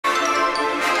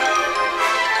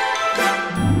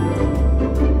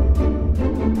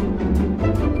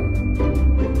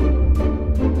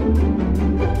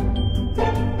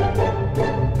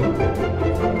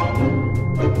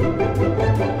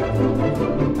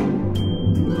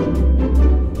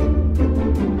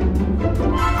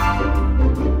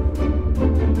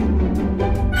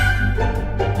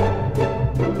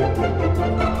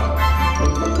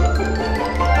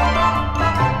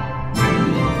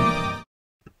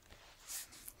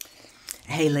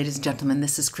Hey, ladies and gentlemen,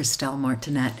 this is Christelle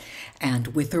Martinette, and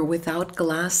with or without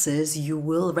glasses, you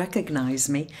will recognize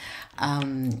me.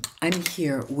 I'm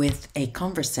here with a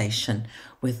conversation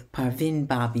with Parveen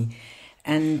Babi,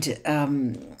 and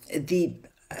the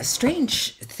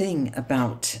strange thing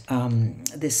about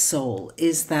this soul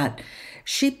is that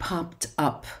she popped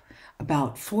up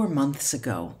about 4 months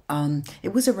ago.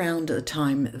 It was around the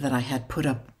time that I had put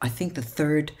up, I think, the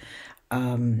third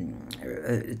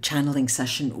channeling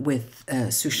session with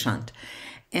Sushant,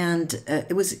 and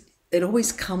it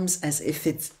always comes as if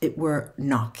it were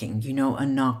knocking, a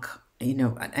knock,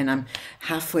 and I'm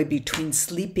halfway between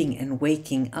sleeping and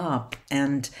waking up,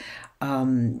 and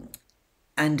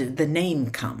the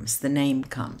name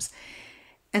comes.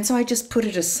 And so I just put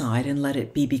it aside and let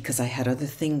it be because I had other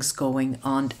things going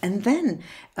on. And then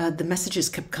the messages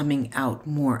kept coming out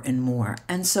more and more.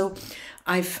 And so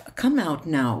I've come out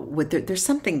now with, there's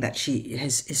something that she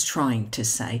is trying to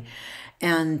say.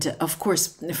 And of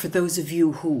course, for those of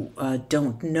you who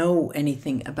don't know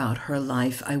anything about her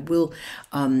life, I will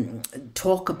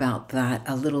talk about that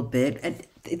a little bit. And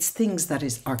it's things that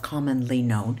are commonly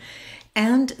known.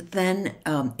 And then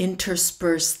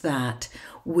intersperse that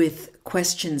with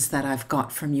questions that I've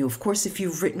got from you. Of course, if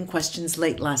you've written questions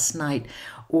late last night,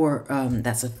 or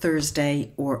that's a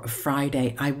Thursday or a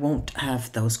Friday, I won't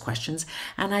have those questions.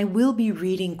 And I will be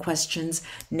reading questions,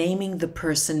 naming the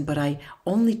person, but I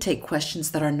only take questions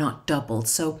that are not doubled.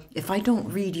 So if I don't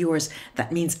read yours,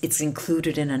 that means it's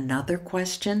included in another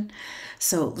question.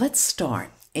 So let's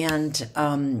start. And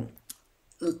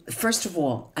first of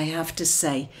all, I have to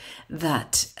say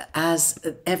that as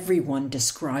everyone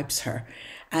describes her,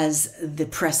 as the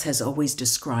press has always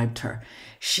described her,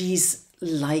 she's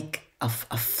like a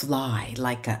fly,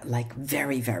 like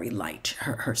very, very light.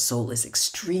 Her soul is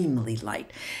extremely light.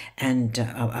 And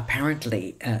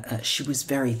apparently she was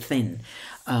very thin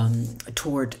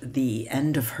toward the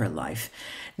end of her life.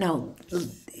 Now,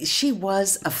 she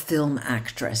was a film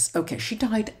actress. Okay, she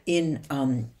died in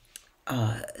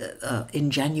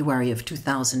January of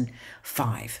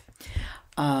 2005,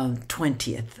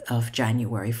 20th of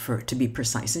January to be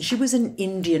precise. And she was an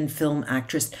Indian film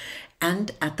actress.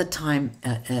 And at the time,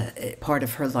 part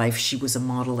of her life, she was a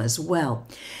model as well.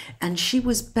 And she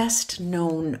was best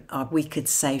known, we could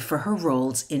say, for her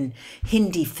roles in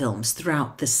Hindi films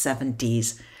throughout the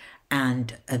 70s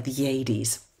and the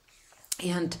 80s.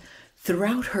 And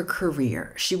throughout her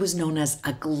career, she was known as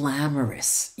a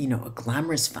glamorous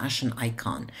fashion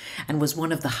icon, and was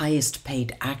one of the highest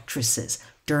paid actresses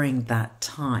during that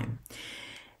time.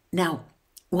 Now,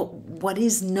 what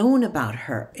is known about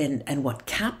her and what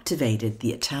captivated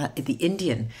the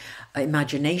Indian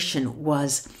imagination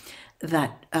was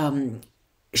that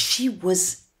she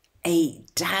was a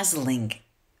dazzling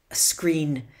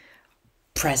screen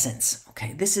presence.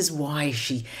 Okay, this is why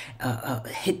she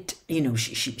hit,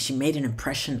 she made an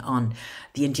impression on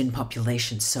the Indian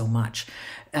population so much.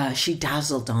 She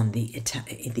dazzled on the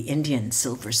Indian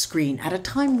silver screen at a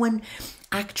time when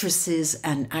actresses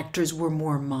and actors were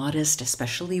more modest,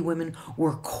 especially women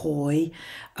were coy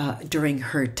during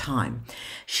her time.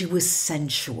 She was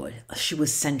sensual. She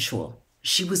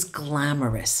was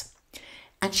glamorous,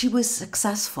 and she was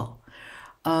successful.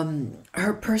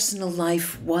 Her personal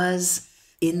life was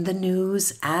in the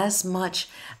news as much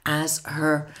as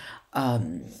her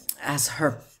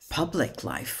public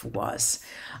life was,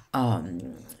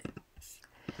 and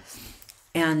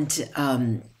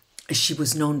she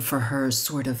was known for her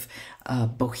sort of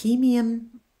bohemian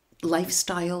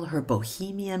lifestyle, her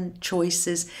bohemian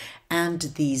choices, and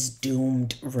these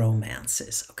doomed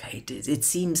romances. Okay, it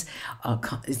seems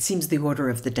the order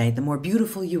of the day. The more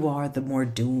beautiful you are, the more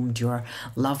doomed your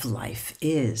love life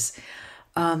is.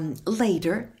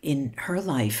 Later in her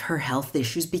life, her health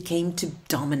issues became to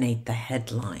dominate the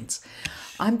headlines.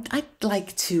 I'd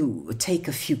like to take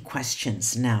a few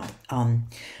questions now.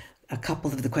 A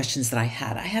couple of the questions that I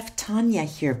had. I have Tanya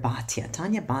here, Bhatia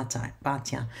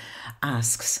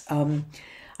asks,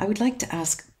 I would like to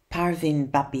ask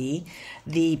Parveen Babi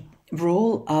the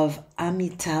role of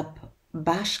Amitabh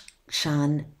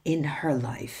Bachchan in her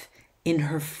life, in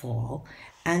her fall,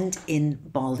 and in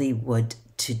Bollywood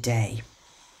today.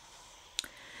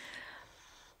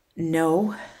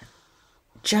 No,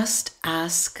 just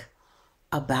ask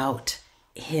about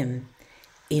him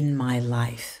in my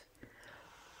life.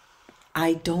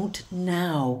 I don't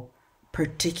now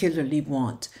particularly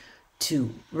want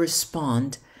to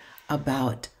respond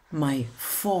about my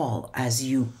fall as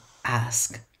you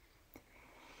ask.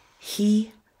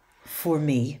 He, for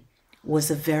me,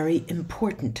 was a very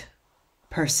important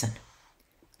person,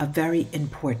 a very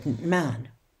important man.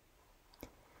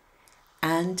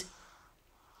 And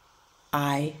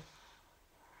I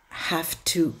have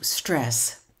to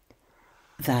stress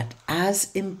that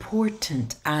as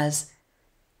important as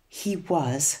he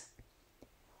was,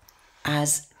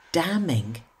 as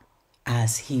damning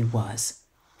as he was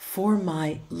for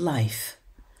my life,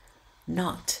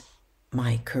 not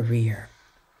my career.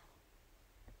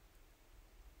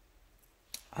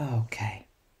 Okay.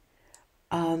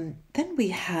 Then we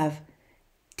have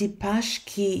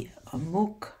Dipashki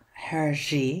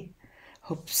Mukherjee,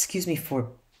 excuse me for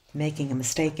making a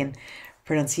mistake in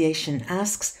pronunciation,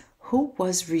 asks, who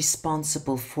was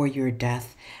responsible for your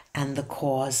death and the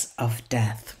cause of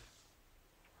death?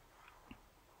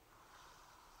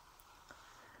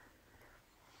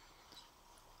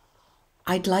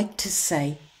 I'd like to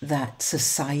say that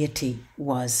society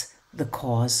was the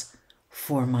cause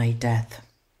for my death.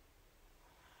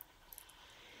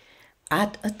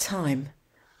 At a time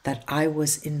that I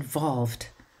was involved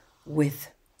with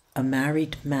a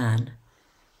married man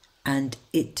and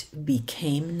it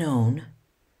became known,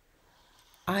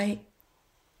 I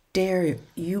dare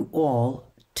you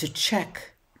all to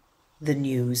check the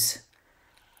news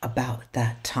about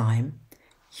that time.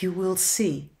 You will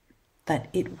see that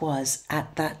it was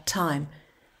at that time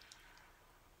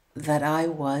that I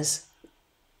was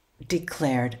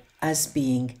declared as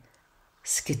being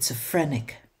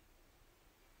schizophrenic.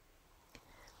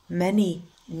 Many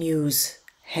news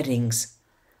headings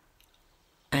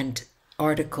and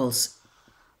articles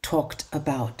talked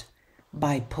about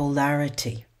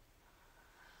bipolarity.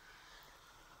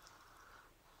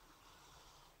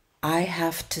 I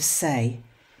have to say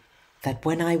that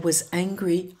when I was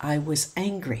angry, I was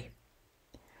angry.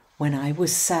 When I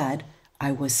was sad,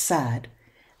 I was sad.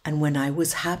 And when I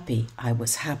was happy, I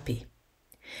was happy.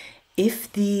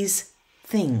 If these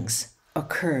things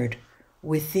occurred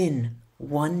within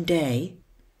one day,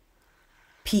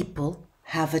 people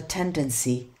have a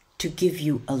tendency to give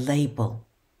you a label.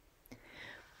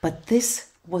 But this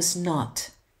was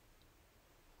not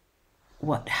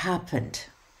what happened.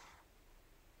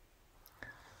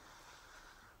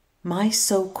 My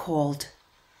so-called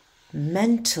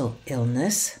mental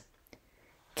illness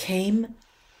came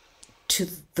to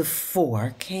the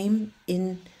fore, came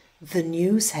in the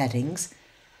news headings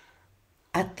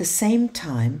at the same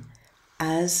time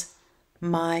as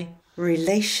my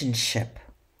relationship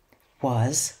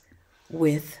was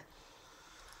with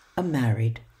a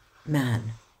married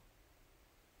man.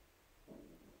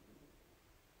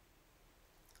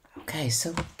 Okay,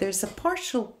 so there's a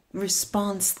partial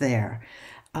response there,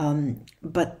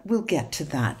 but we'll get to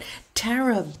that.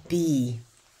 Tara B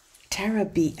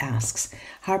asks,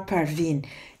 Har Parveen,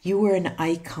 you were an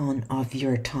icon of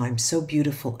your time, so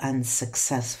beautiful and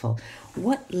successful.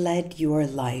 What led your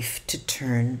life to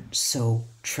turn so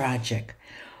tragic?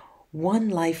 One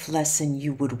life lesson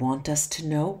you would want us to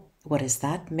know? What is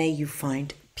that? May you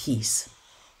find peace.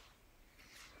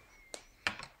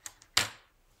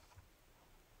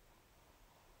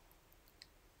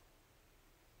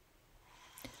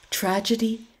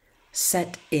 Tragedy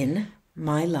set in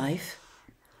my life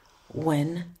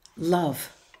when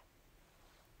love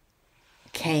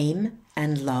came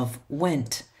and love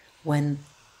went, when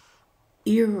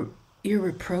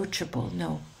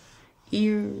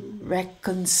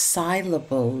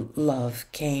irreconcilable love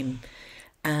came,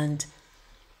 and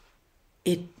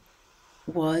it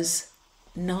was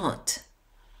not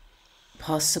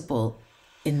possible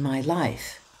in my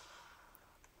life.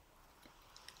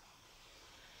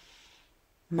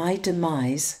 My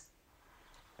demise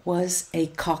was a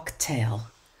cocktail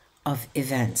of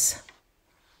events.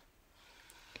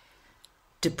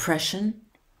 Depression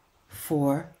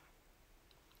for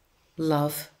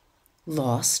love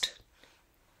lost,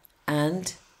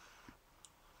 and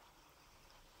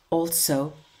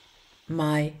also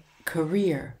my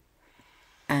career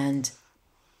and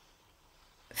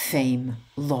fame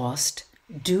lost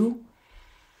due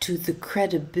to the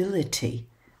credibility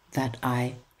that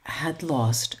I had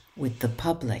lost with the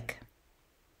public.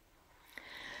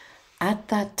 At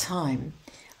that time,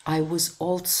 I was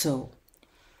also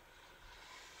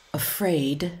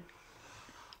afraid.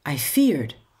 I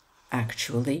feared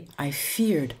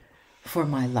for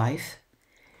my life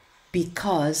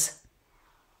because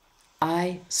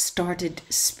I started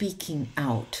speaking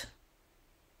out.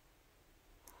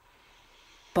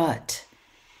 But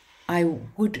I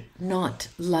would not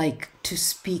like to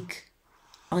speak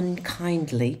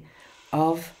unkindly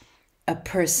of a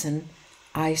person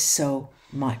I so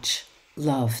much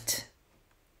loved.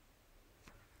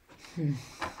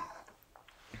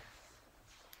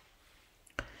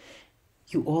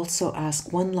 You also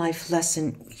ask one life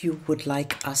lesson you would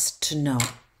like us to know.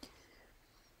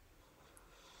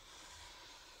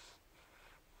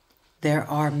 there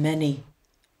are many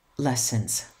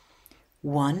lessons.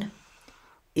 One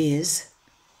is,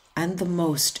 and the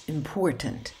most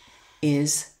important,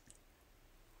 is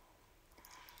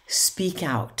speak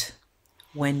out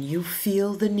when you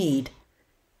feel the need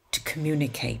to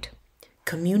communicate.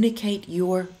 Communicate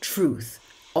your truth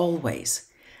always,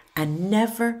 and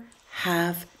never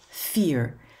have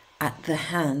fear at the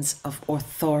hands of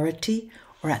authority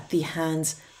or at the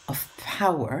hands of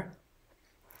power,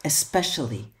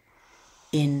 especially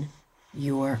in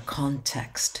your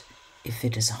context. If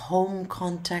it is a home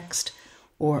context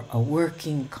or a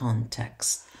working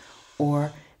context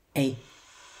or a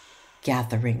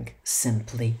gathering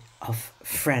simply of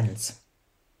friends.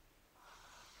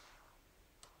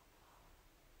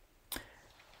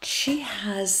 She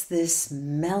has this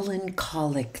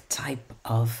melancholic type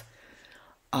of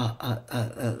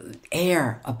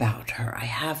air about her. I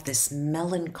have this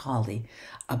melancholy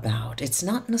about. It's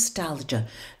not nostalgia.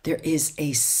 There is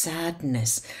a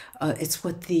sadness. It's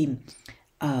what the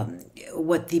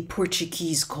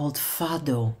Portuguese called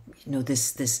fado. You know,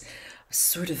 this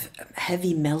sort of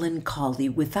heavy melancholy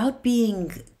without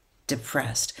being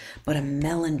depressed, but a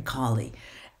melancholy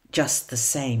just the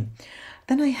same.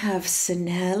 Then I have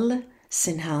Sinhal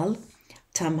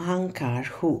Tamhankar,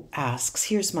 who asks,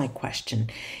 here's my question.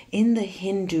 In the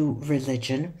Hindu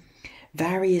religion,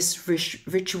 various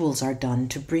rituals are done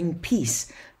to bring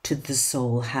peace to the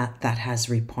soul that has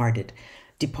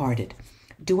departed.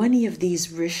 Do any of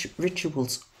these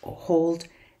rituals hold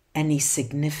any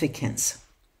significance?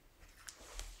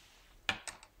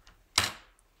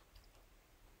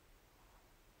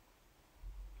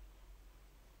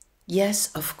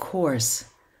 Yes, of course.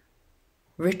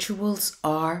 Rituals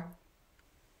are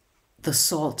the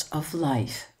salt of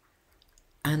life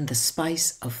and the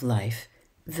spice of life.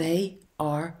 They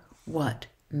are what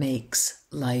makes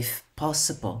life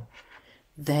possible.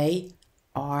 They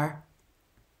are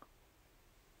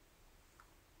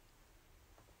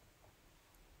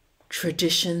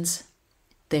traditions.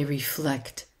 They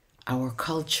reflect our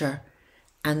culture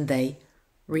and they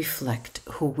reflect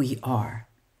who we are.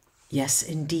 Yes,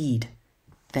 indeed,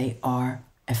 they are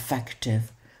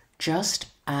effective, just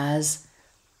as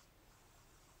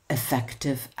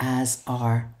effective as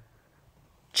are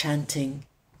chanting,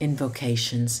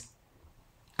 invocations,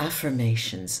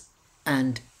 affirmations,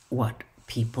 and what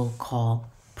people call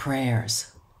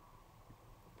prayers.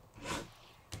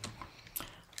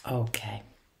 Okay.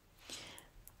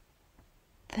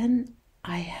 Then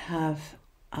I have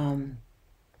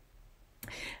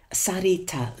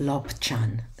Sarita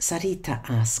Lobchan. Sarita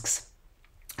asks,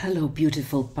 hello,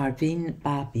 beautiful Parveen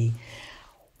Babi.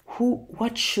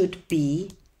 What should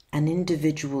be an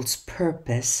individual's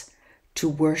purpose to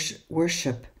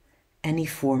worship any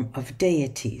form of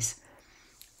deities?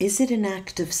 Is it an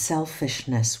act of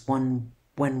selfishness when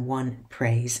one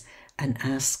prays and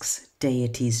asks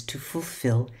deities to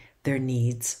fulfill their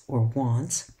needs or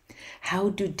wants? How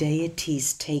do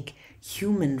deities take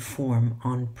human form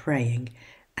on praying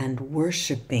and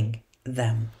worshipping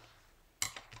them?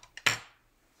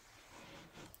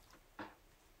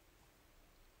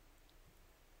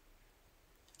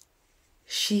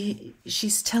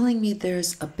 She's telling me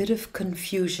there's a bit of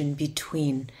confusion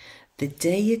between the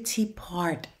deity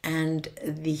part and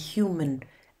the human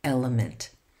element.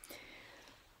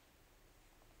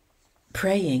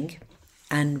 Praying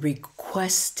and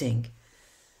requesting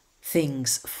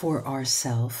things for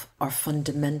ourselves are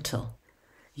fundamental.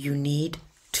 You need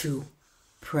to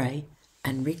pray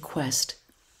and request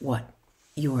what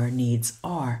your needs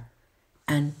are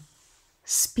and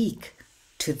speak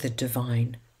to the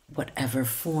divine, whatever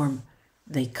form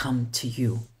they come to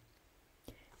you.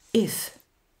 If,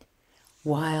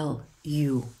 while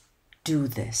you do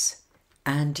this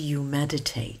and you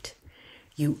meditate,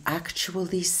 you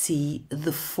actually see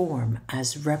the form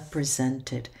as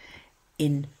represented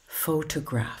in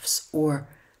photographs or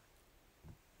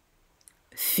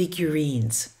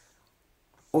figurines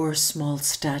or small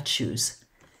statues,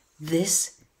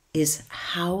 this is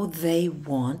how they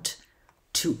want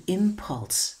to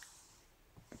impulse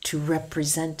to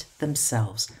represent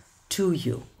themselves to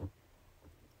you.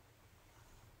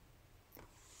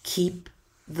 Keep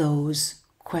those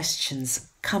questions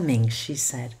coming, she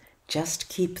said. Just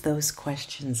keep those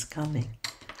questions coming.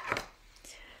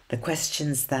 The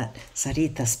questions that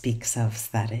Sarita speaks of,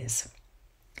 that is.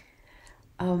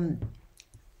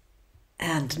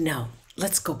 And now,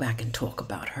 let's go back and talk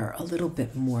about her a little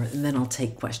bit more, and then I'll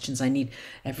take questions.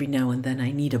 Every now and then,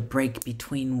 I need a break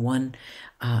between one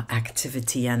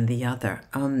activity and the other,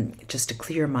 just to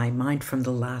clear my mind from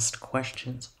the last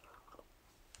questions.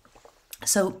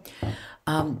 So,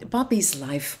 Bobby's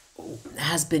life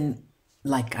has been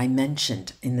like I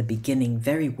mentioned in the beginning,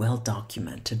 very well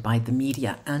documented by the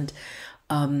media. And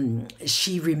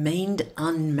she remained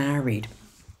unmarried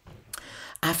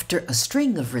after a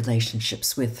string of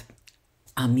relationships with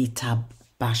Amitabh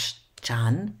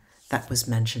Bachchan that was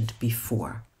mentioned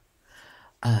before,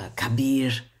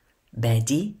 Kabir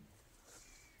Bedi,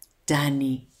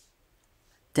 Danny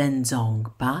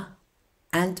Denzongpa,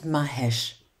 and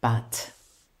Mahesh Bhatt.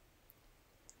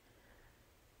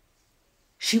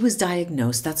 She was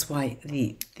diagnosed, that's why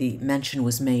the mention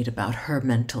was made about her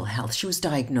mental health. She was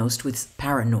diagnosed with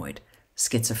paranoid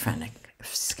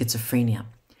schizophrenia,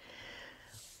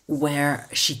 where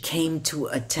she came to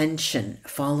attention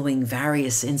following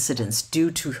various incidents due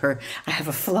to her, I have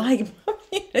a fly,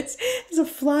 there's a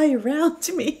fly around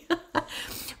me,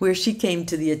 where she came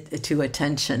to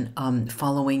attention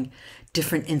following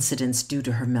different incidents due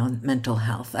to her mental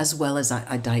health, as well as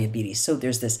diabetes. So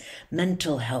there's this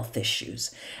mental health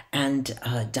issues and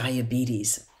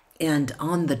diabetes. And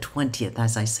on the 20th,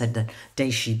 as I said, the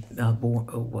day she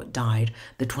died,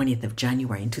 the 20th of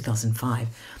January in 2005,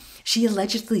 she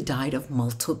allegedly died of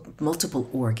multiple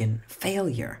organ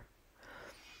failure.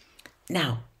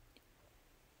 Now,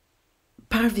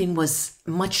 Parveen was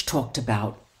much talked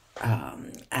about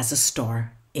as a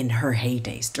star in her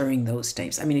heydays, during those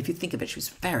days. I mean, if you think of it, she was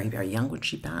very, very young when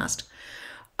she passed.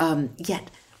 Yet,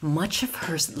 much of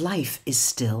her life is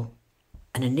still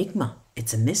an enigma.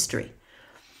 It's a mystery.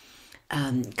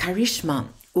 Karishma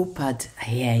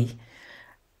Upadhyay,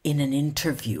 in an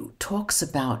interview, talks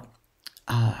about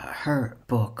her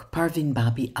book, Parveen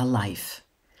Babi, A Life,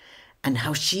 and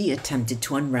how she attempted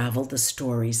to unravel the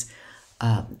stories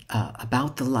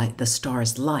about the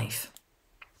star's life.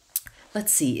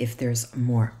 Let's see if there's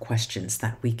more questions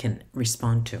that we can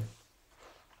respond to.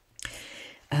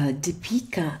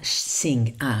 Deepika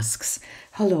Singh asks,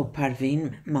 hello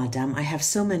Parveen, madam, I have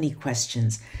so many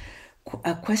questions.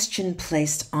 A question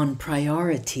placed on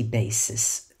priority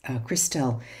basis.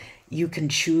 Christelle, you can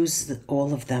choose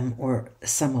all of them or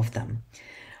some of them.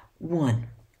 1.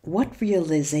 What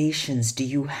realizations do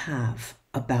you have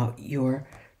about your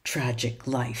tragic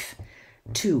life?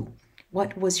 2.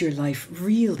 What was your life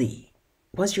really?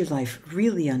 Was your life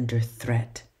really under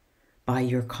threat by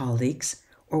your colleagues,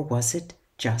 or was it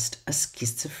just a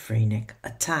schizophrenic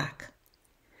attack?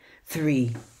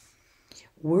 3.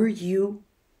 Were you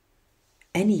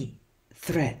any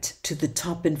threat to the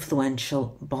top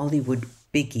influential Bollywood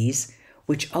biggies,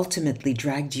 which ultimately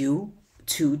dragged you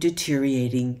to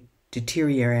deteriorating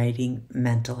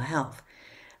mental health?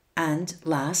 And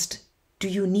last, do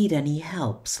you need any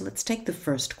help? So let's take the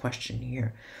first question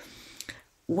here.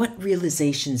 What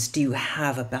realizations do you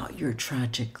have about your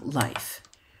tragic life?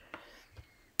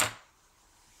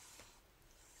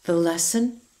 The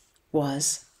lesson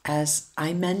was, as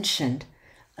I mentioned,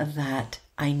 that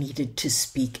I needed to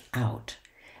speak out.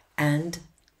 And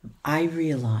I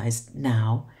realized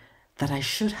now that I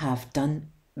should have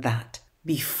done that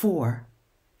before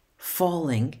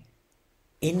falling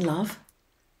in love,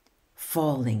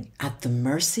 falling at the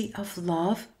mercy of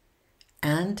love,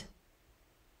 and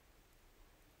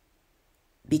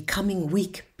becoming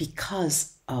weak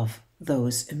because of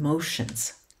those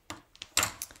emotions.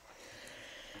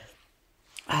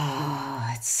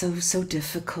 It's so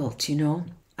difficult, you know.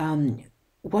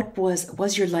 What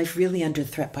was your life really under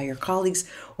threat by your colleagues,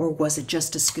 or was it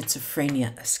just a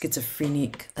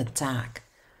schizophrenic attack?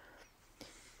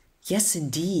 Yes,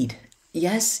 indeed.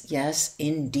 Yes,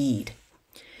 indeed.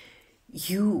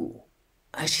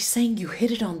 She's saying you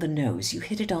hit it on the nose. You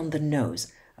hit it on the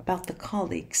nose about the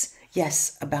colleagues.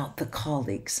 Yes, about the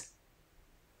colleagues.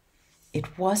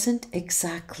 It wasn't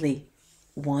exactly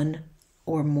one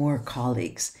or more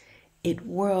colleagues. It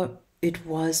was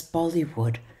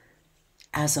Bollywood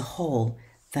as a whole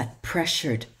that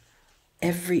pressured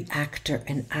every actor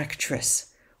and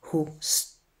actress who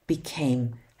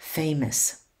became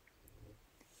famous.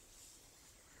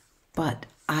 But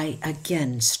I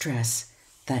again stress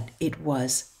that it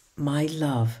was my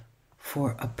love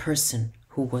for a person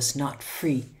who was not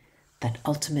free that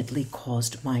ultimately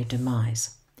caused my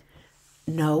demise.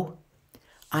 No,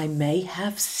 I may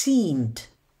have seemed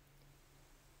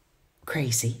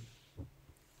crazy.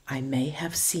 I may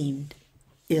have seemed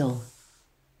ill,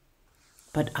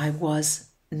 but I was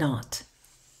not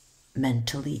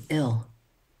mentally ill.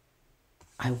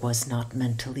 I was not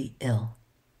mentally ill.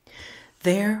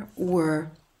 There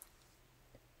were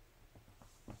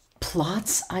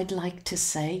plots, I'd like to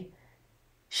say.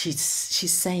 She's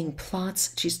saying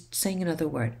plots. She's saying another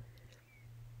word.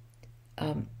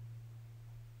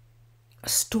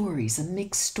 Stories,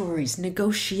 mixed stories,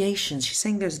 negotiations. She's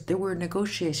saying there were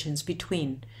negotiations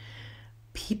between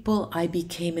people I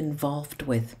became involved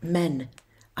with, men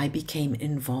I became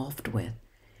involved with,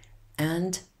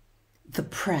 and the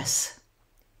press.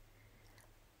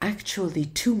 Actually,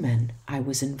 two men I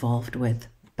was involved with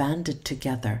banded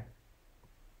together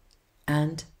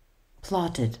and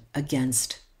plotted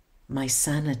against my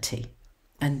sanity.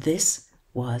 And this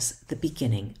was the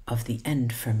beginning of the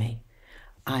end for me.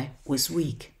 I was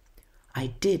weak.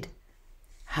 I did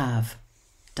have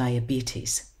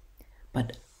diabetes,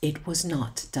 but it was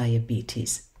not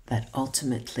diabetes that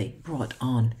ultimately brought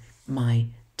on my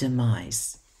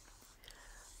demise.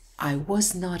 I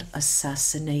was not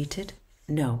assassinated,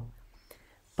 no,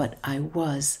 but I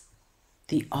was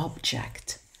the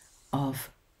object of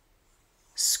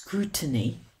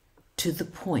scrutiny to the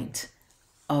point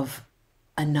of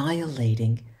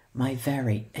annihilating my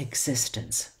very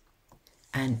existence.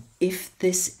 And if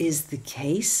this is the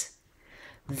case,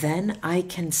 then I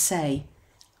can say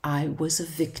I was a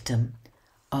victim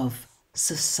of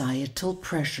societal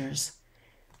pressures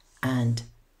and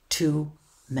two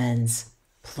men's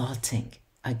plotting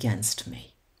against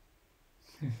me.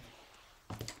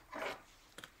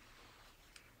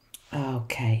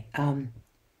 Okay.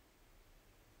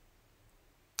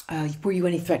 Were you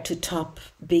any threat to top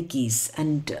biggies?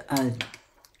 And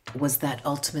was that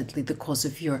ultimately the cause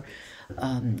of your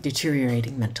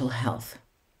deteriorating mental health?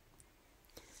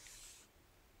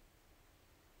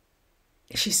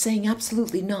 She's saying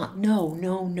absolutely not. No,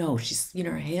 no, no. She's,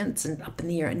 her hands and up in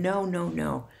the air. No, no,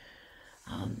 no.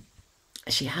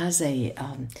 She has a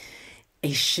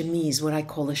chemise, what I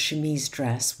call a chemise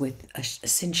dress with a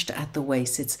cinched at the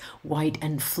waist. It's white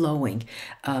and flowing,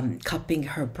 cupping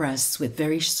her breasts with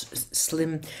very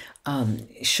slim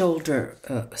shoulder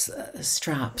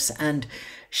straps. And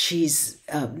she's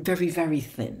very, very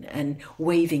thin and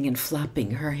waving and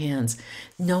flapping her hands.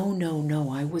 No, no,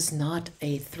 no. I was not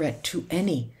a threat to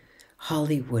any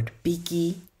Hollywood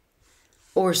biggie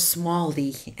or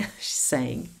smallie, she's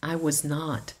saying. I was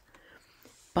not.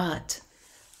 But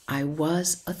I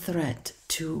was a threat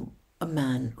to a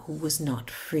man who was not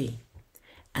free.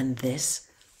 And this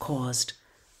caused,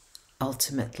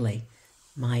 ultimately,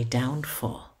 my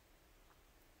downfall.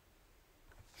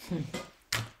 I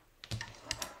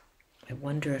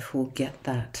wonder if we'll get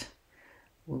that.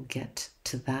 We'll get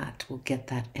to that. We'll get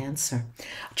that answer.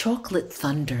 Chocolate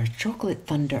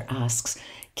Thunder asks,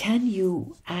 can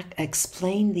you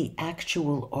explain the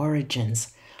actual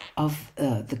origins of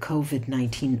the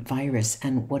COVID-19 virus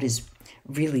and what is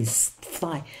really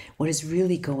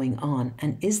going on?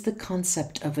 And is the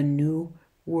concept of a new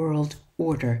world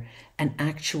order an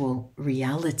actual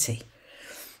reality?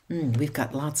 We've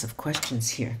got lots of questions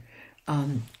here.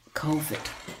 COVID.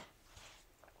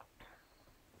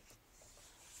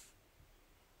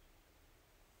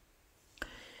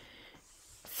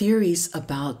 Theories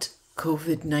about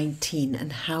COVID-19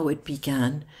 and how it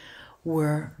began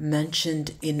were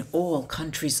mentioned in all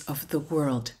countries of the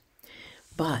world.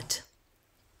 But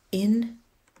in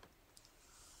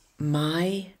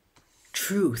my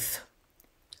truth,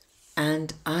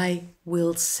 and I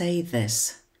will say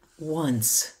this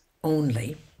once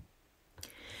only,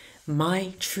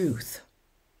 my truth,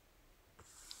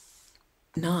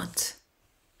 not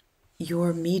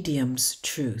your medium's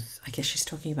truth. I guess she's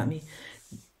talking about me.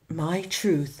 My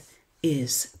truth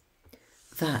is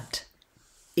that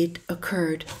it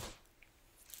occurred.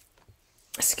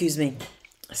 Excuse me,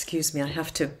 I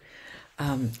have to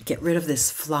get rid of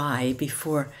this fly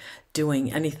before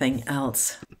doing anything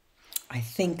else. I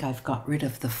think I've got rid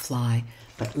of the fly,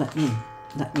 but let me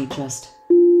just...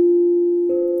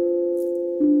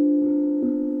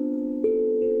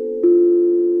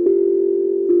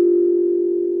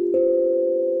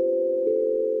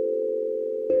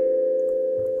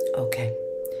 Okay.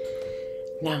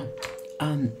 Now,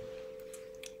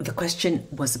 the question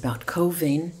was about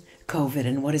COVID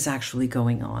and what is actually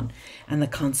going on, and the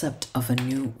concept of a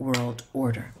new world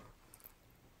order.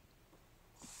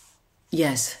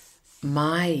 Yes,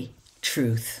 my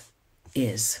truth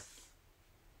is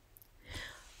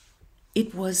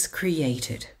it was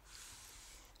created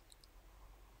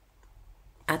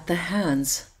at the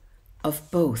hands of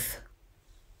both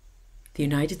the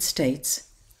United States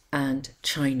and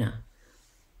China.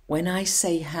 When I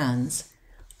say hands,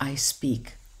 I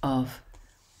speak of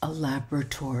a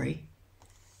laboratory,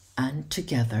 and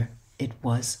together it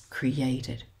was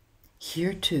created.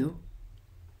 Here too,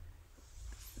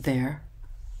 there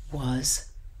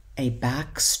was a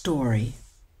backstory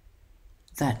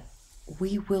that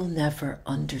we will never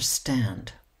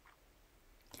understand.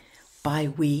 By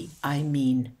we, I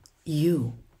mean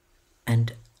you,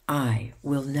 and I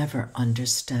will never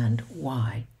understand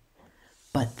why,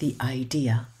 but the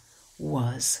idea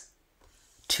was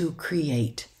to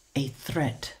create a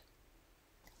threat,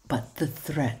 but the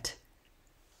threat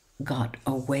got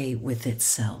away with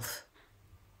itself.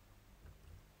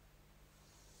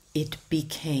 It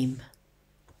became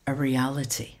a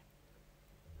reality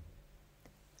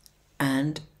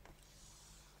and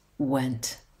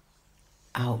went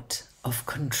out of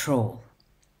control.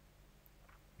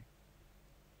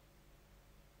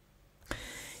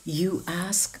 You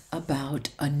ask about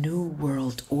a new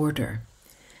world order,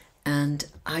 and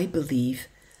I believe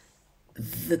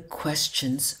the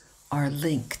questions are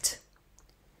linked.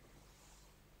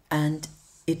 And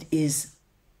it is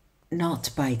not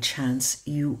by chance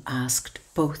you asked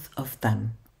both of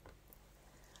them.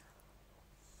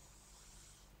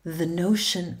 The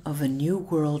notion of a new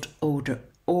world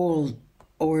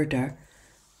order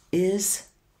is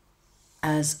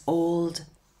as old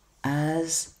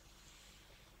as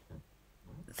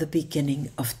the beginning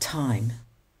of time.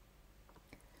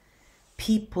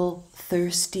 People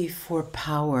thirsty for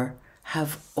power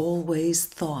have always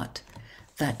thought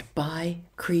that by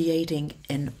creating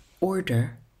an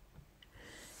order,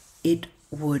 it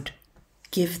would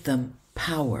give them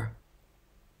power.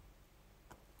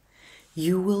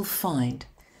 You will find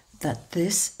that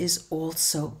this is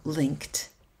also linked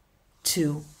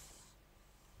to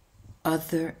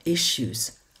other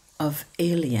issues of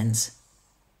aliens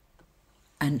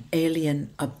and alien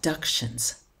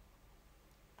abductions.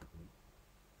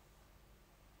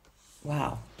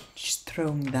 Wow, just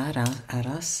throwing that out at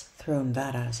us,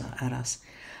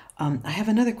 I have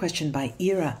another question by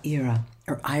Ira.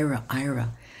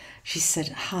 She said,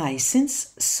 hi,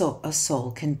 since a soul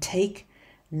can take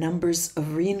numbers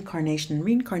of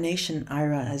reincarnation,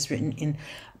 Ira has written in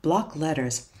block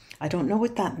letters. I don't know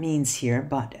what that means here,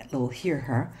 but we'll hear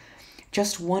her.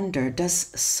 Just wonder,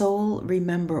 does soul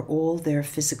remember all their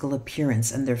physical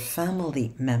appearance and their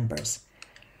family members?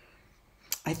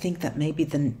 I think that maybe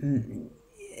the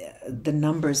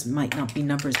numbers might not be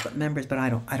numbers but members, but I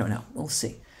don't know. We'll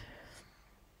see.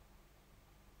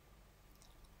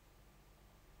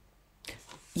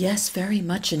 Yes, very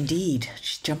much indeed.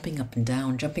 She's jumping up and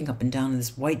down, and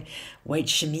this white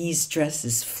chemise dress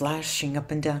is flashing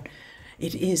up and down.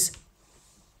 It is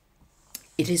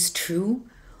true.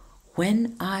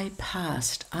 When I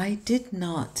passed, I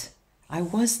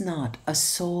was not a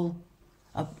soul,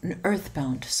 an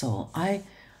earthbound soul. I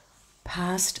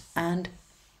passed, and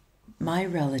my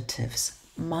relatives,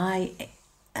 my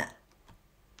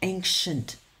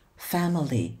ancient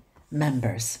family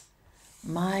members,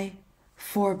 my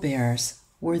forebears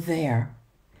were there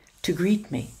to greet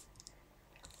me.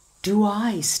 Do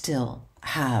I still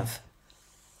have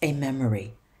a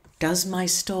memory? Does my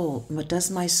soul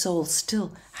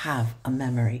still have a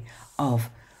memory of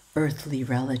earthly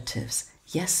relatives?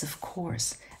 Yes, of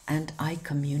course. And I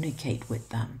communicate with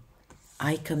them.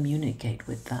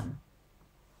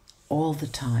 All the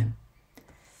time.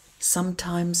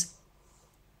 Sometimes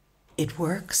it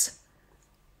works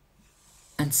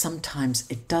and sometimes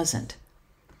it doesn't.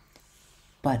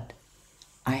 But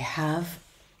I have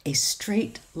a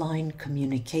straight line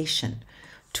communication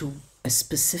to a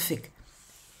specific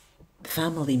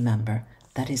family member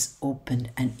that is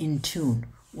open and in tune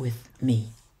with me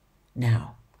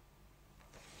now.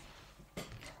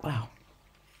 Wow.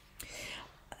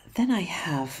 Then I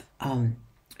have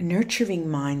Nurturing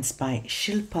Minds by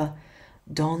Shilpa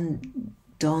Dondarekar,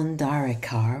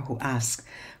 who asks,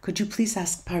 could you please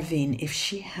ask Parveen if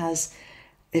she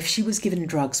was given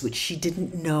drugs which she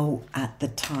didn't know at the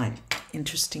time?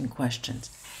 Interesting questions.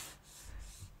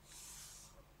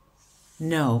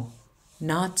 No,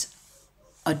 not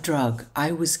a drug.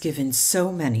 I was given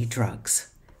so many drugs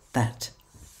that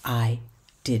I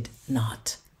did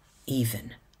not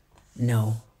even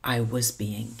know I was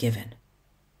being given.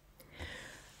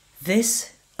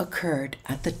 This occurred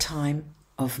at the time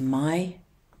of my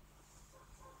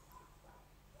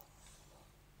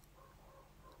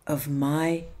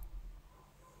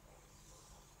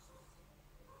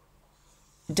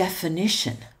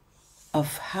definition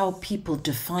of how people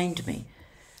defined me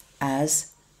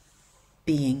as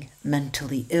being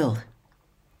mentally ill.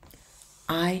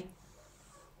 I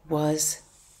was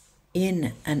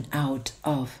in and out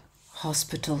of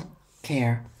hospital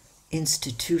care,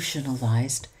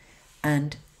 institutionalized,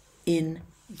 and in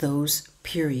those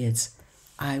periods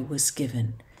I was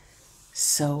given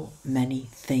so many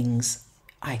things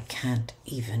I can't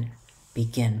even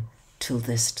begin to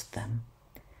list them.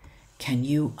 Can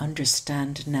you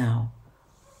understand now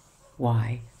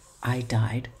why I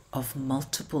died of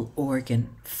multiple organ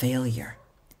failure?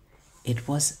 It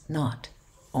was not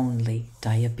only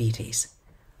diabetes,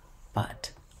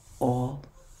 but all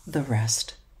the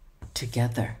rest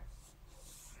together.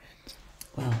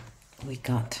 Well, we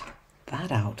got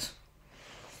that out.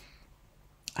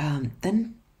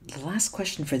 Then the last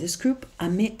question for this group,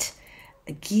 Amit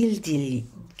Gildial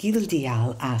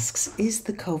asks, is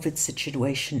the COVID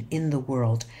situation in the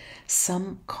world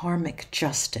some karmic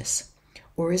justice,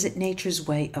 or is it nature's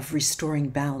way of restoring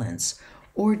balance,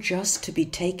 or just to be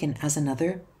taken as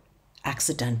another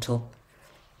accidental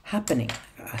happening,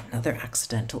 another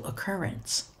accidental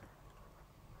occurrence?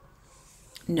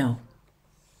 No,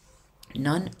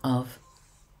 none of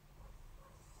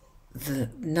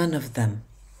them.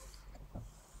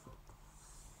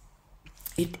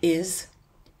 It is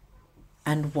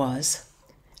and was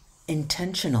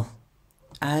intentional,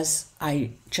 as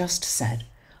I just said,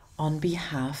 on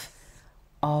behalf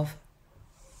of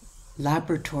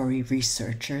laboratory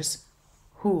researchers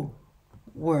who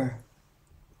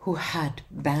had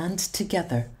band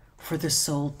together for the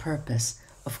sole purpose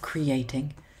of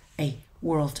creating a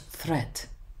world threat.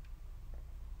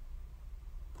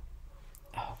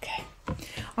 Okay.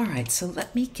 All right, so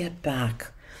let me get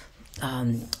back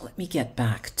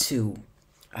to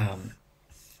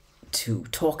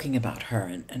talking about her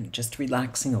and just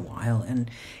relaxing a while and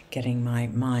getting my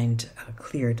mind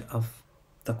cleared of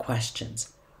the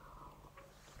questions.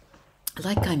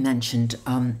 Like I mentioned,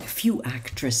 few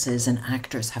actresses and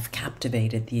actors have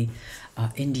captivated the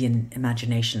Indian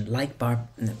imagination like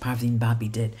Parveen Babi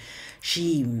did.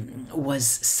 She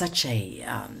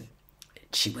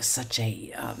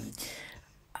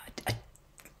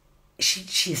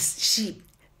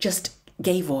just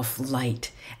gave off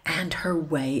light, and her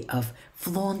way of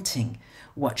flaunting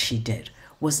what she did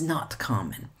was not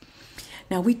common.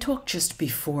 Now, we talked just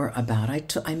before about,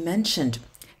 I mentioned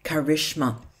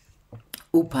Karishma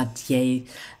Upadhyay,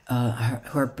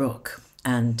 her book,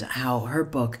 and how her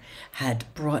book had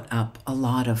brought up a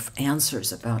lot of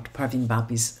answers about Parveen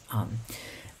Babi's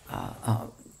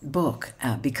book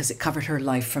because it covered her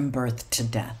life from birth to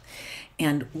death.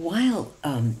 And while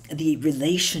the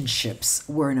relationships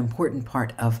were an important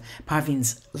part of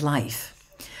Parveen's life,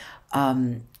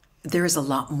 there is a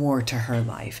lot more to her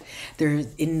life.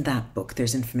 In that book,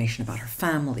 there's information about her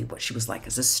family, what she was like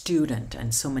as a student,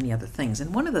 and so many other things.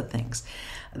 And one of the things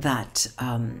that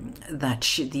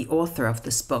the author of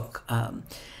this book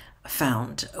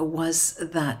found was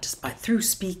that through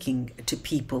speaking to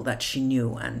people that she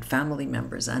knew and family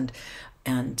members and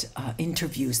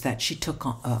interviews that she took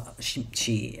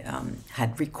she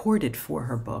had recorded for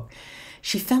her book,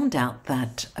 she found out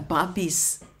that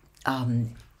Bobby's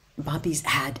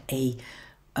had a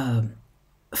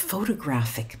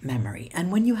photographic memory.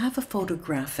 And when you have a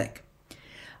photographic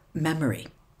memory,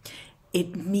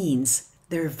 it means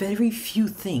there are very few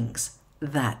things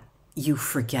that you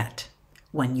forget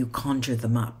when you conjure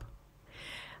them up.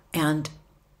 And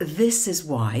this is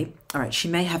why, all right, she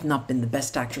may have not been the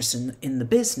best actress in the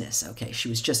business, okay? She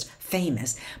was just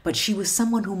famous, but she was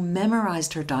someone who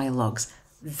memorized her dialogues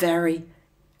very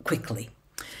quickly.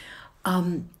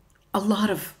 A lot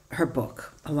of her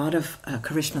book, a lot of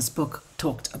Karishma's book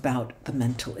talked about the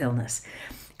mental illness.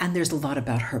 And there's a lot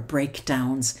about her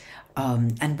breakdowns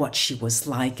and what she was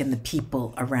like and the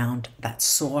people around that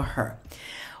saw her.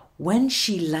 When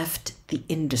she left the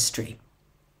industry,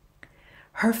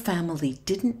 her family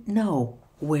didn't know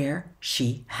where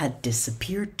she had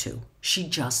disappeared to. She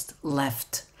just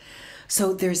left.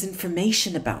 So there's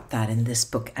information about that in this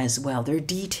book as well. There are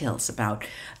details about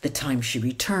the time she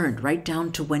returned, right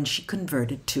down to when she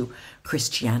converted to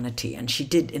Christianity. And she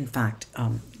did, in fact,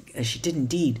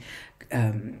 indeed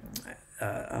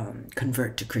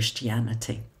convert to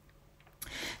Christianity.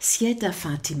 Sieda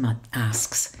Fatima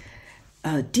asks,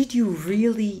 did you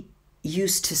really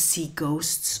used to see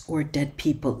ghosts or dead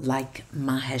people like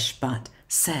Mahesh Bhatt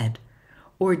said?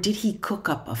 Or did he cook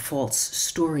up a false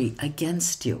story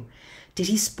against you? Did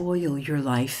he spoil your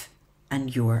life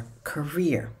and your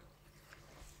career?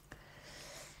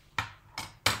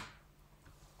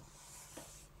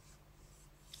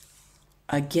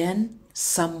 Again,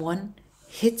 someone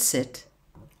hits it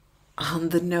on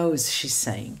the nose, she's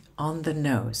saying, on the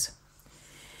nose.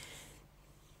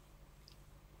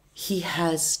 He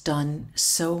has done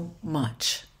so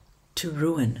much to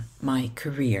ruin my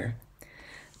career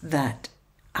that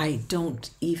I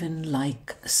don't even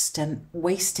like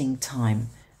wasting time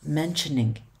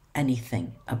mentioning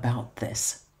anything about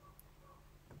this.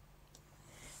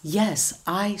 Yes,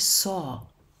 I saw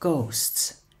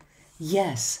ghosts.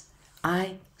 Yes,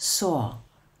 I saw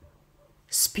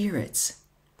spirits,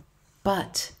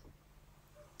 but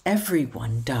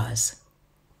everyone does.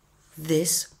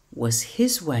 This was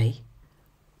his way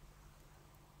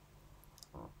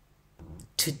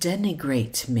to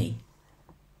denigrate me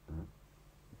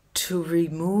to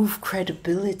remove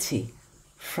credibility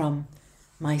from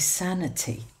my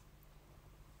sanity.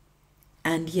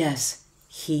 And yes,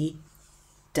 he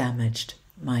damaged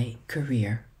my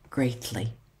career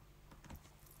greatly.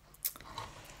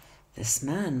 This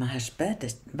man, Mahesh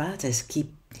Bhatt,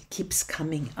 keeps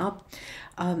coming up.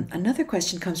 Another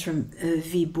question comes from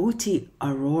Vibhuti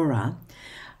Aurora.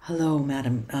 Hello,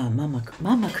 Madam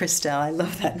Mama Christelle. I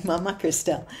love that, Mama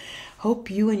Christelle. Hope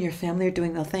you and your family are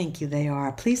doing well. Thank you, they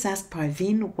are. Please ask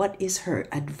Parveen what is her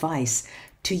advice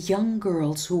to young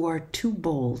girls who are too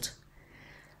bold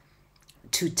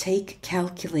to take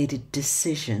calculated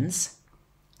decisions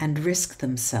and risk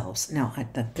themselves. Now,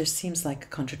 there seems like a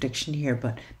contradiction here,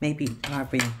 but maybe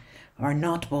Parveen are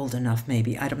not bold enough,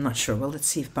 maybe. I'm not sure. Well, let's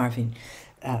see if Parveen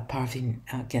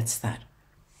gets that.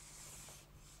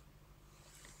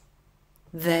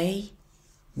 They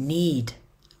need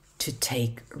to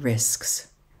take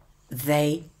risks.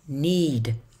 They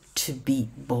need to be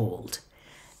bold.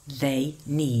 They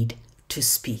need to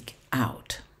speak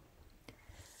out.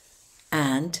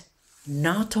 And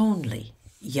not only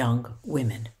young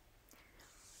women,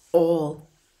 all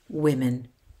women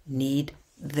need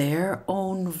their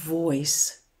own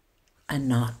voice and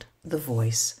not the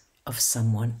voice of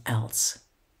someone else.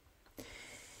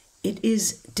 It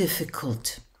is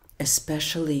difficult,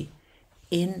 especially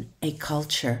in a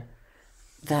culture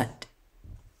that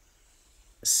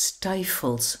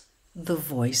stifles the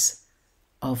voice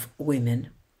of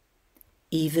women,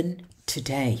 even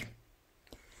today.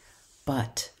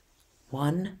 But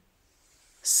one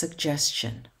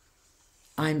suggestion,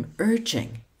 I'm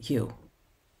urging you,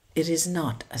 it is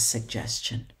not a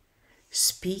suggestion.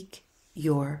 Speak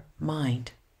your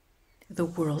mind. The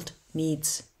world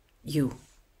needs you.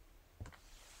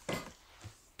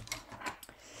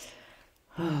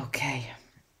 Okay.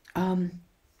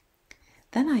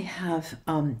 Then I have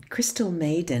Crystal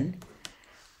Maiden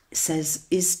says,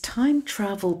 is time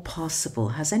travel possible?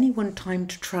 Has anyone time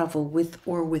to travel with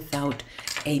or without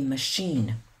a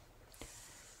machine?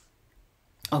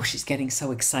 Oh, she's getting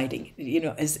so exciting, you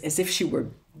know, as if she were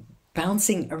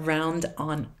bouncing around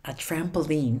on a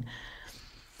trampoline.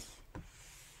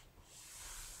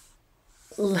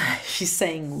 She's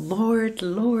saying, Lord,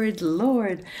 Lord,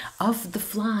 Lord of the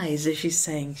flies, as she's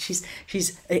saying. She's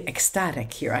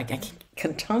ecstatic here. I can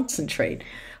concentrate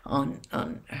on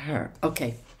her.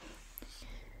 Okay.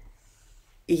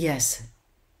 Yes,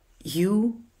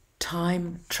 you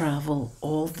time travel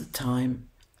all the time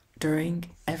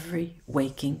during every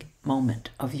waking moment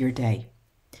of your day.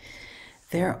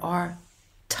 There are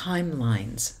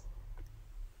timelines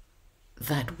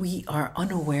that we are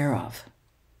unaware of.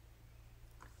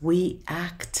 We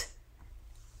act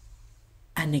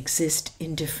and exist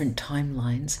in different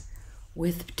timelines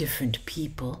with different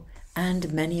people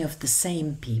and many of the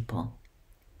same people.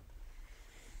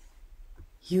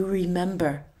 You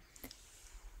remember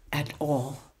at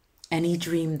all any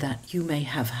dream that you may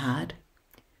have had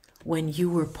when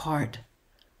you were part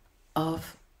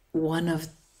of one of,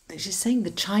 she's saying,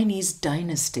 the Chinese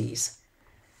dynasties.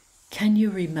 Can you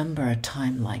remember a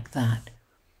time like that?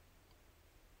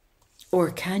 Or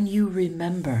can you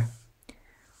remember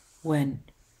when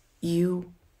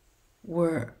you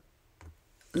were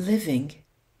living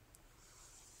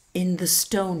in the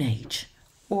Stone Age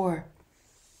or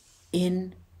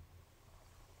in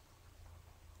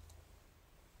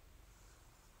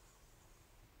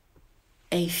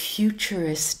a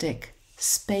futuristic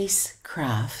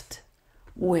spacecraft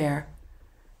where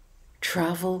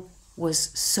travel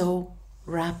was so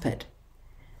rapid?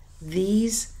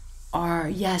 These are,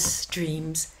 yes,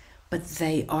 dreams, but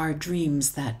they are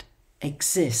dreams that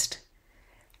exist.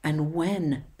 And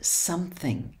when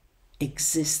something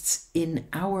exists in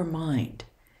our mind,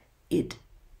 it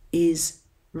is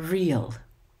real.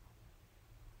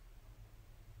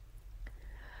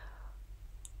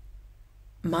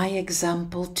 My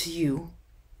example to you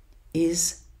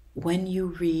is when you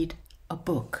read a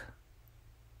book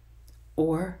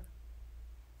or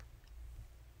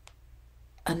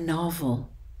a novel,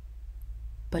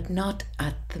 but not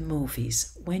at the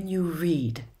movies. When you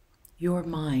read, your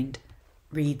mind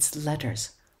reads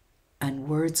letters and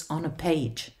words on a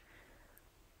page,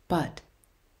 but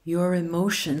your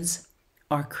emotions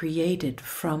are created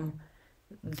from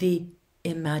the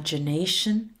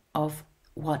imagination of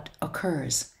what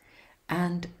occurs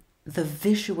and the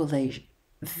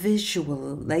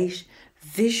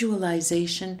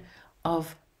visualization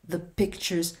of the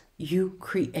pictures you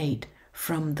create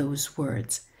from those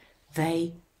words.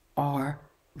 They are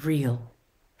real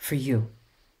for you.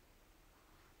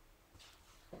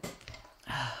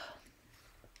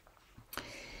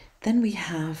 Then we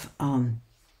have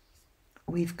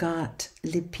we've got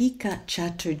Lipika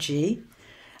Chatterjee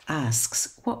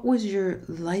asks, what was your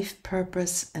life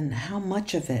purpose and how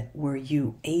much of it were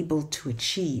you able to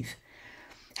achieve?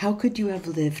 How could you have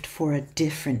lived for a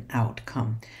different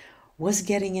outcome? Was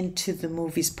getting into the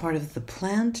movies part of the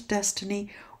planned destiny,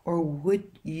 or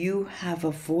would you have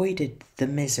avoided the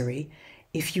misery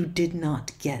if you did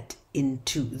not get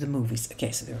into the movies?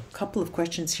 Okay, so there are a couple of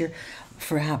questions here,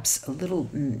 perhaps a little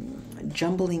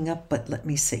jumbling up, but let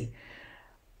me see.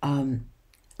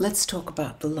 Let's talk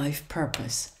about the life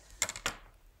purpose.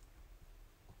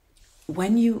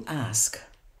 When you ask,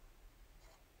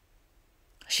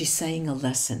 she's saying a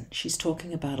lesson. She's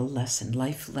talking about a lesson,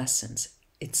 life lessons.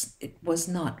 It was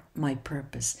not my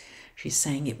purpose. She's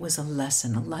saying it was a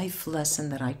lesson, a life lesson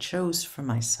that I chose for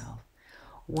myself.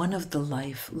 One of the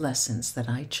life lessons that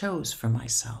I chose for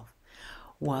myself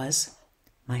was,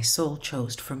 my soul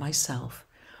chose for myself,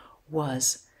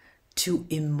 was to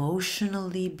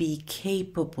emotionally be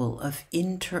capable of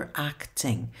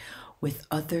interacting with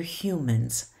other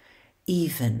humans,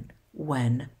 even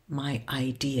when my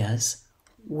ideas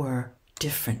were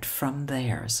different from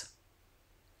theirs.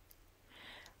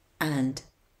 And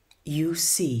you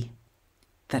see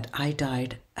that I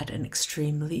died at an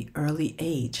extremely early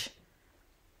age,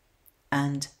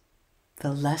 and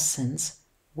the lessons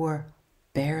were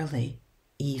barely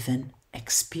even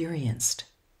experienced.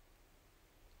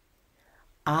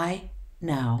 I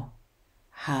now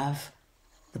have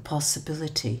the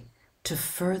possibility to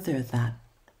further that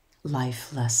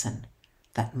life lesson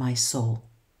that my soul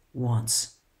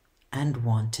wants and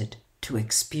wanted to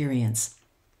experience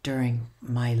during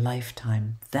my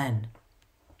lifetime then.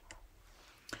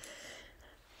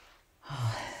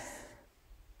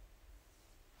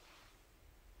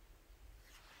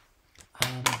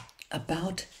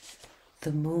 About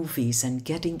the movies and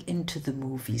getting into the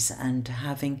movies and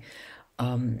having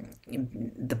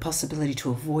the possibility to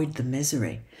avoid the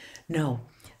misery. No,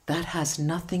 that has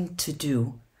nothing to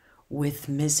do with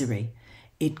misery.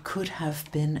 It could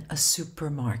have been a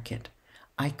supermarket.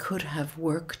 I could have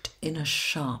worked in a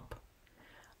shop.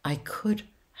 I could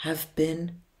have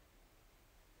been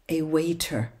a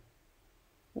waiter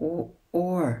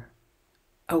or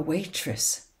a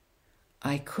waitress.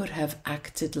 I could have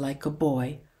acted like a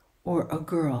boy or a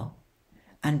girl,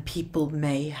 and people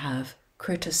may have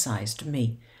criticized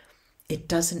me. It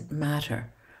doesn't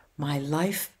matter. My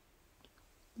life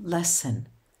lesson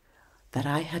that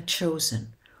I had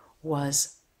chosen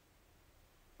was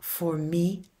for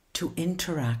me to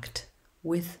interact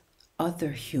with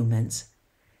other humans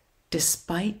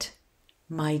despite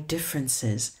my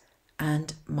differences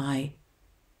and my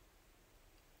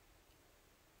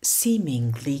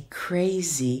seemingly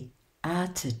crazy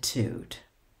attitude.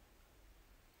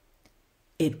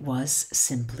 It was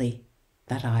simply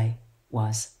that I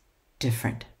was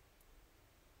different.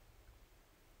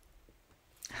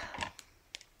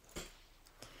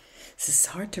 This is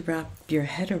hard to wrap your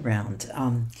head around,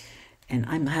 and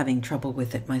I'm having trouble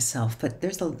with it myself. But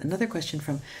there's another question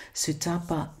from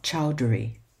Sutapa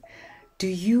Chowdhury. Do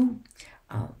you,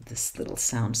 this little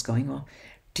sound's going on,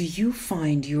 do you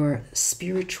find your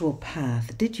spiritual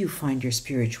path, did you find your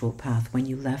spiritual path when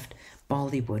you left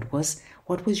Bollywood?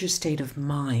 What was your state of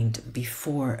mind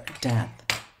before death?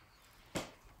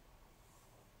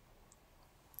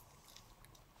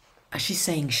 She's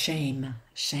saying shame.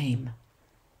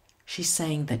 She's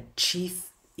saying that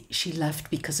she left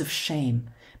because of shame,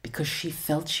 because she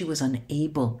felt she was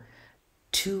unable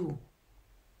to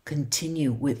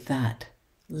continue with that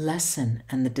lesson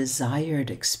and the desired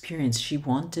experience she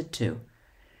wanted to.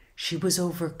 She was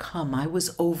overcome. I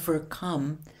was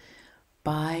overcome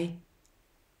by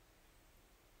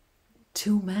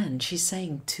two men. She's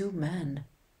saying two men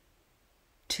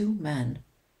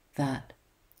that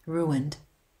ruined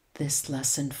this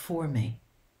lesson for me.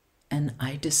 And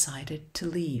I decided to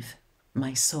leave.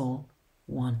 My soul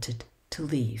wanted to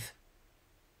leave.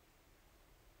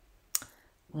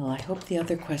 Well, I hope the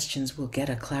other questions will get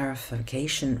a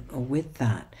clarification with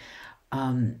that.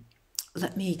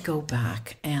 Let me go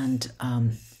back and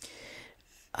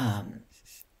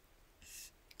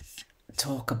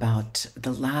talk about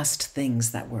the last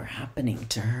things that were happening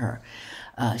to her.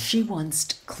 She once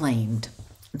claimed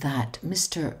that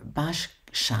Mr.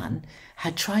 Bashshan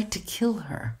had tried to kill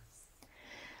her,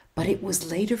 but it was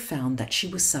later found that she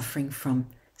was suffering from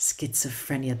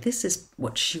schizophrenia. This is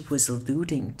what she was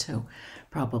alluding to,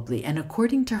 probably. And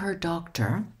according to her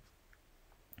doctor,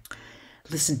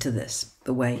 listen to this,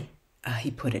 the way he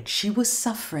put it. She was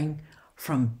suffering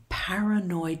from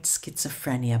paranoid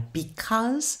schizophrenia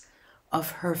because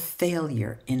of her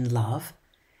failure in love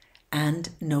and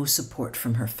no support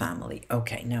from her family.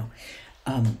 Okay, now,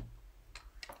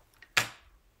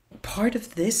 part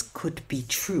of this could be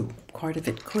true. Part of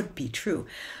it could be true.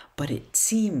 But it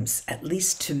seems, at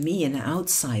least to me, an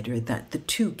outsider, that the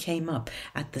two came up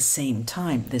at the same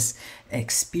time. This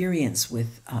experience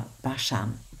with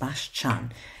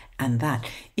Bashchan, and that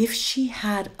if she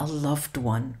had a loved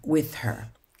one with her,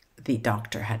 the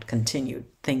doctor had continued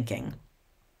thinking,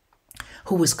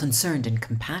 who was concerned and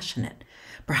compassionate,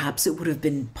 perhaps it would have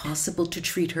been possible to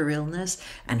treat her illness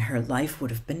and her life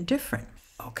would have been different.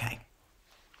 Okay.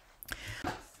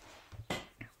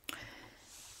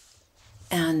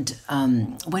 And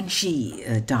when she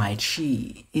died,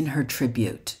 she, in her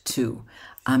tribute to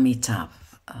Amitabh,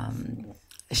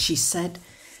 she said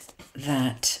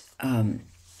that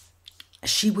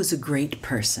she was a great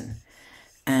person,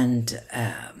 and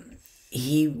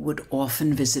he would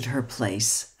often visit her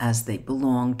place as they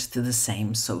belonged to the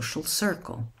same social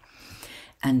circle.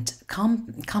 And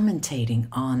commentating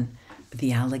on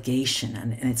the allegation,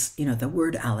 and it's, you know, the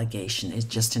word allegation is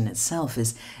just in itself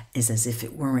is as if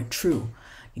it weren't true,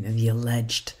 you know, the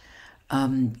alleged.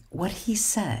 What he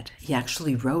said, he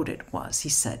actually wrote it, he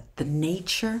said, the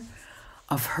nature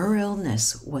of her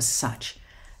illness was such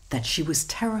that she was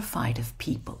terrified of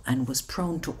people and was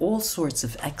prone to all sorts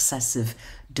of excessive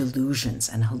delusions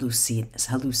and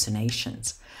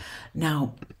hallucinations.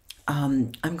 Now,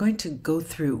 I'm going to go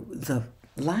through the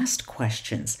last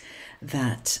questions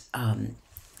that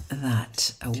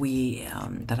that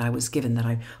I was given, that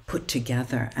I put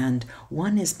together, and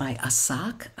one is by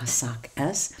Asak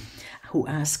S, who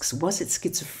asks, was it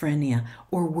schizophrenia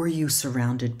or were you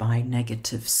surrounded by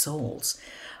negative souls?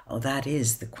 Oh, that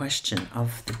is the question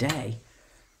of the day.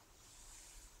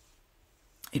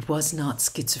 It was not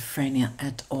schizophrenia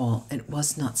at all. It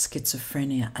was not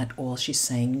schizophrenia at all. She's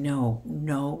saying no,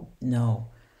 no, no.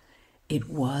 It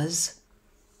was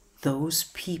those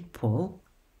people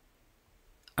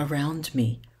around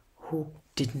me who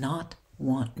did not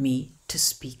want me to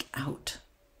speak out.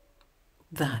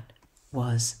 That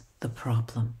was the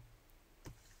problem.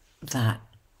 That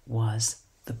was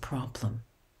the problem.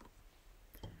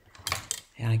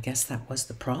 Yeah, I guess that was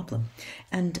the problem.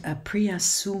 And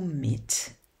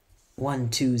Priyasumit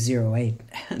 1208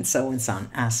 and so on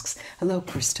asks, hello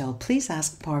Christelle, please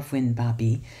ask Parveen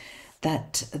Babi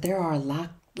that there are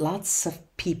lots of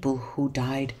people who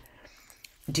died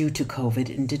due to COVID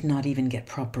and did not even get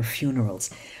proper funerals.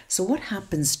 So what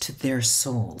happens to their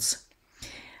souls?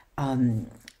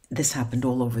 This happened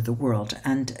all over the world,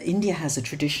 and India has a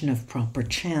tradition of proper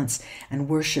chants and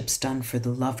worships done for the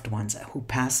loved ones who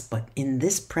pass, but in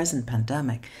this present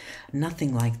pandemic,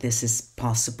 nothing like this is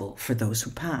possible for those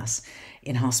who pass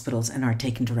in hospitals and are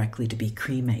taken directly to be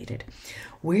cremated.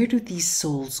 Where do these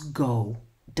souls go?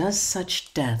 Does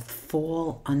such death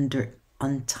fall under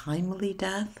untimely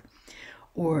death?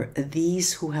 Or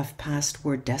these who have passed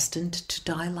were destined to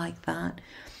die like that?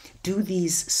 Do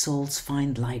these souls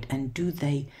find light, and do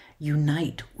they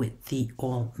unite with the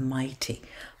Almighty?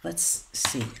 Let's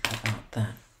see about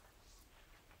that.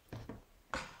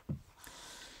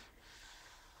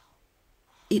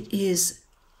 It is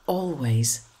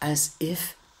always as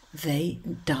if they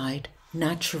died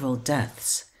natural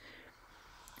deaths.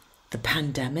 The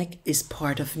pandemic is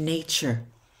part of nature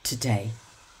today.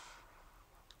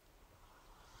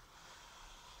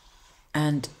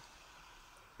 And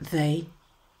they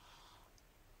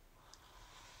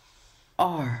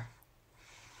are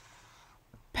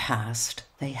past,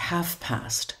 they have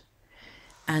passed,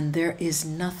 and there is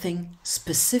nothing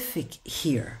specific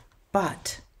here,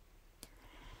 but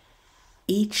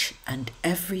each and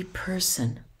every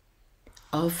person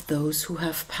of those who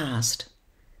have passed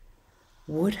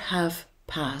would have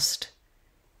passed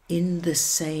in the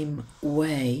same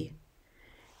way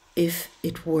if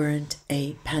it weren't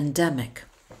a pandemic.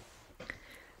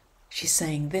 She's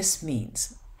saying this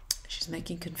means, she's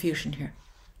making confusion here.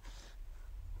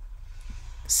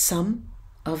 Some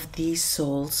of these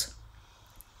souls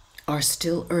are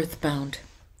still earthbound,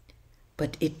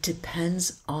 but it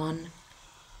depends on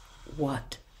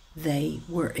what they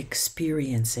were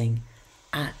experiencing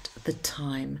at the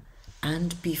time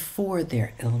and before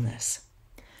their illness.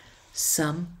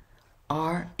 Some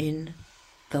are in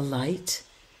the light,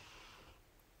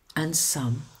 and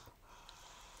some,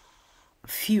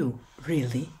 few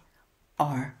really,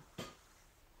 are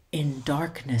in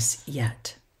darkness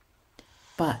yet.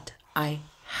 But I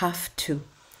have to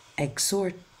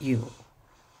exhort you,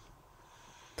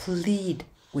 plead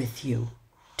with you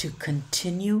to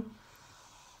continue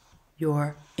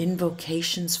your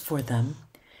invocations for them,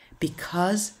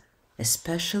 because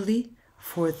especially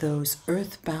for those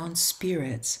earthbound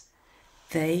spirits,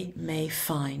 they may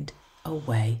find a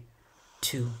way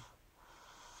to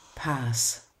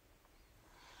pass,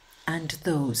 and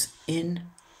those in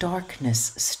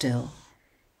darkness still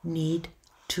need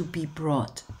to be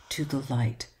brought to the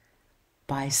light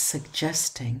by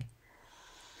suggesting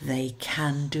they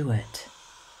can do it,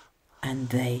 and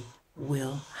they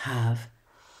will have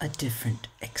a different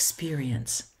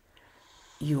experience.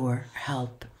 Your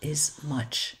help is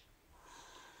much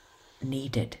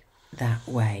needed that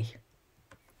way.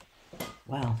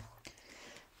 Well,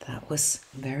 that was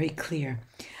very clear.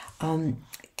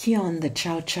 Kion, the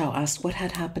Chow Chow, asked what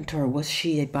had happened to her. Was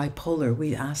she a bipolar?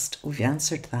 We've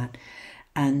answered that.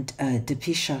 And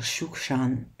Depisha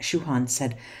Shuhan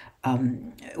said,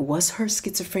 was her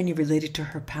schizophrenia related to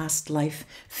her past life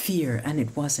fear? And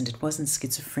it wasn't. It wasn't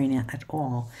schizophrenia at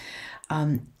all.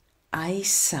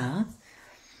 Isa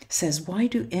says, why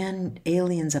do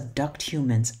aliens abduct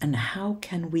humans, and how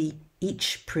can we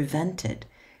each prevent it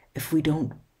if we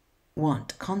don't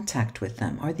want contact with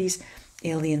them? Are these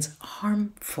aliens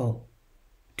harmful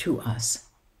to us?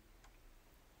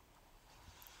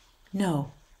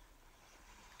 No,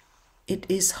 it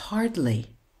is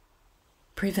hardly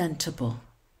preventable.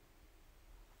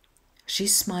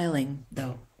 She's smiling,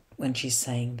 though, when she's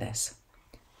saying this.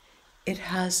 It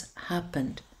has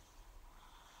happened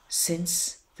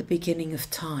since the beginning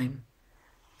of time.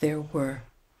 There were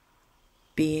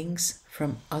beings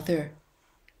from other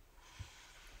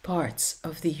parts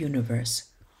of the universe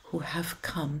who have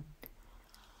come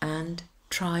and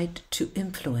tried to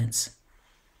influence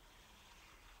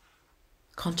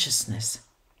consciousness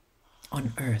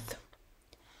on Earth.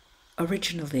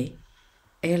 Originally,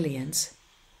 aliens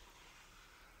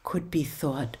could be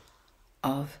thought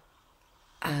of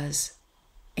as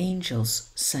angels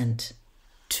sent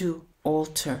to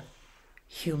alter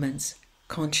humans'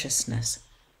 consciousness.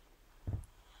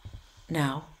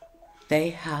 Now,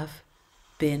 they have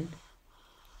been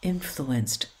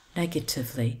influenced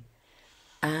negatively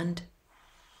and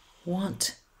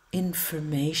want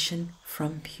information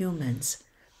from humans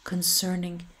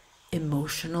concerning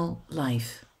emotional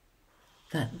life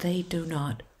that they do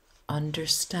not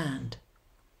understand.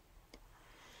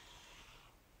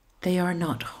 They are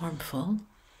not harmful,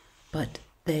 but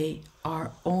they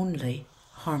are only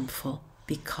harmful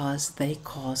because they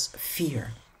cause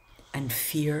fear, and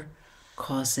fear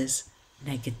causes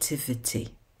negativity.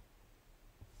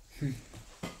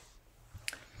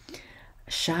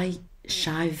 Shaivya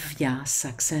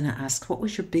Saxena asked, what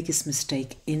was your biggest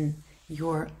mistake in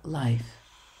your life?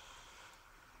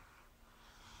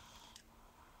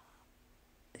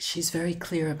 She's very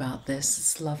clear about this.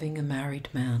 It's loving a married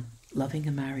man. Loving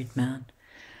a married man.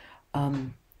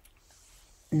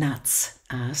 Nats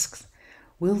asks,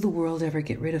 will the world ever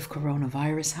get rid of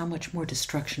coronavirus? How much more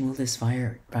destruction will this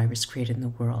virus create in the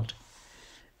world?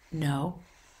 No,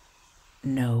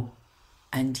 no,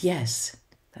 and yes.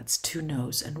 That's 2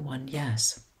 no's and 1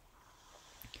 yes.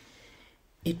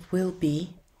 It will be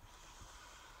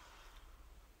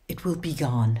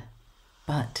gone,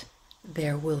 but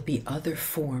there will be other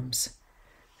forms.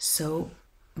 So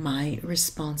my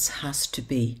response has to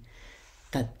be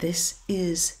that this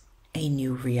is a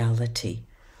new reality.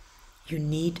 You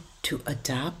need to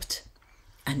adapt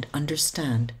and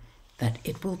understand that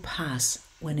it will pass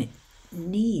when it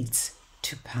needs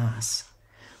to pass.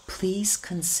 Please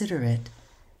consider it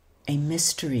a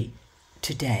mystery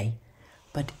today,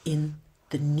 but in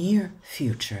the near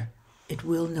future, it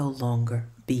will no longer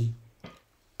be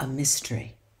a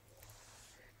mystery.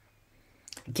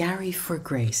 Gary for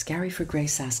Grace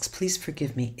asks, please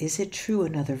forgive me, is it true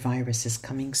another virus is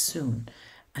coming soon,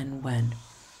 and when?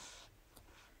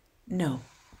 No,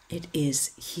 it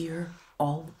is here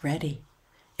already.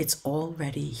 It's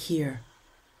already here,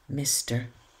 Mr.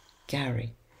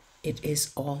 Gary. It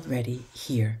is already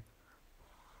here.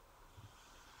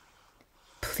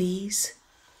 Please,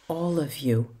 all of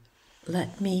you,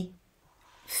 let me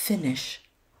finish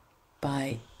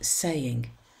by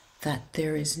saying that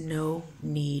there is no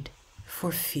need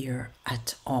for fear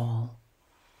at all.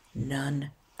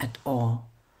 None at all.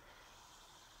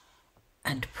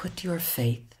 And put your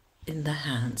faith in the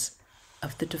hands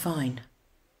of the divine.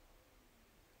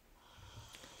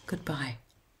 Goodbye.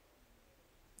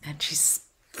 And she's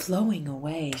flowing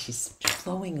away. She's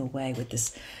flowing away with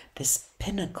this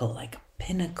pinnacle, like a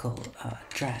pinnacle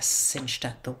dress cinched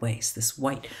at the waist, this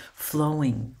white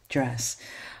flowing dress.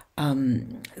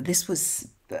 This was,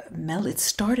 it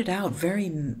started out very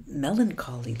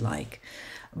melancholy like,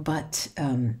 but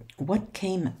what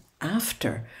came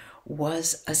after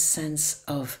was a sense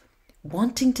of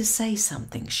wanting to say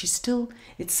something.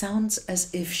 It sounds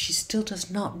as if she still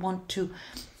does not want to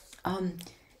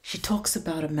she talks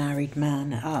about a married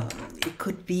man. It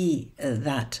could be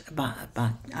that about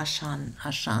Shaan,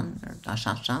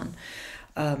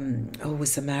 who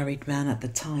was a married man at the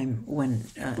time when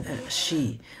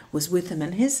she was with him,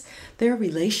 and their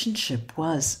relationship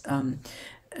was well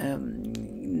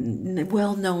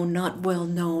known, not well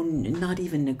known, not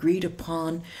even agreed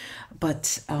upon,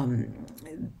 but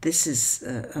this is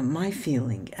my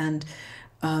feeling. And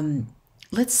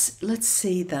let's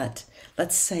say that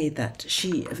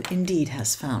she indeed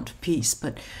has found peace,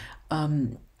 but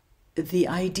the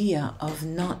idea of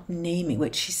not naming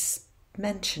what she's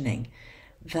mentioning,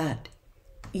 that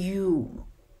you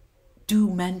do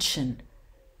mention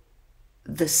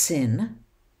the sin,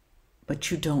 but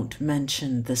you don't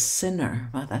mention the sinner.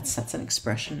 Well, that's an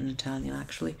expression in Italian,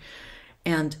 actually.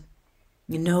 And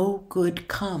no good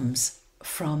comes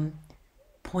from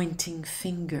pointing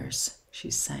fingers,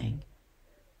 she's saying.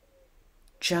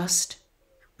 Just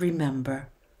remember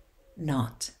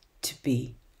not to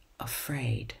be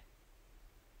afraid.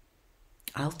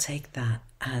 I'll take that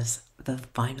as the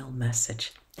final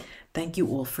message. Thank you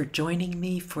all for joining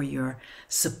me, for your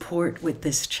support with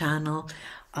this channel.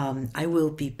 I will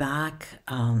be back,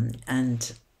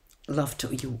 and love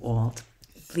to you all.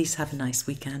 Please have a nice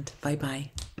weekend.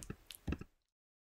 Bye-bye.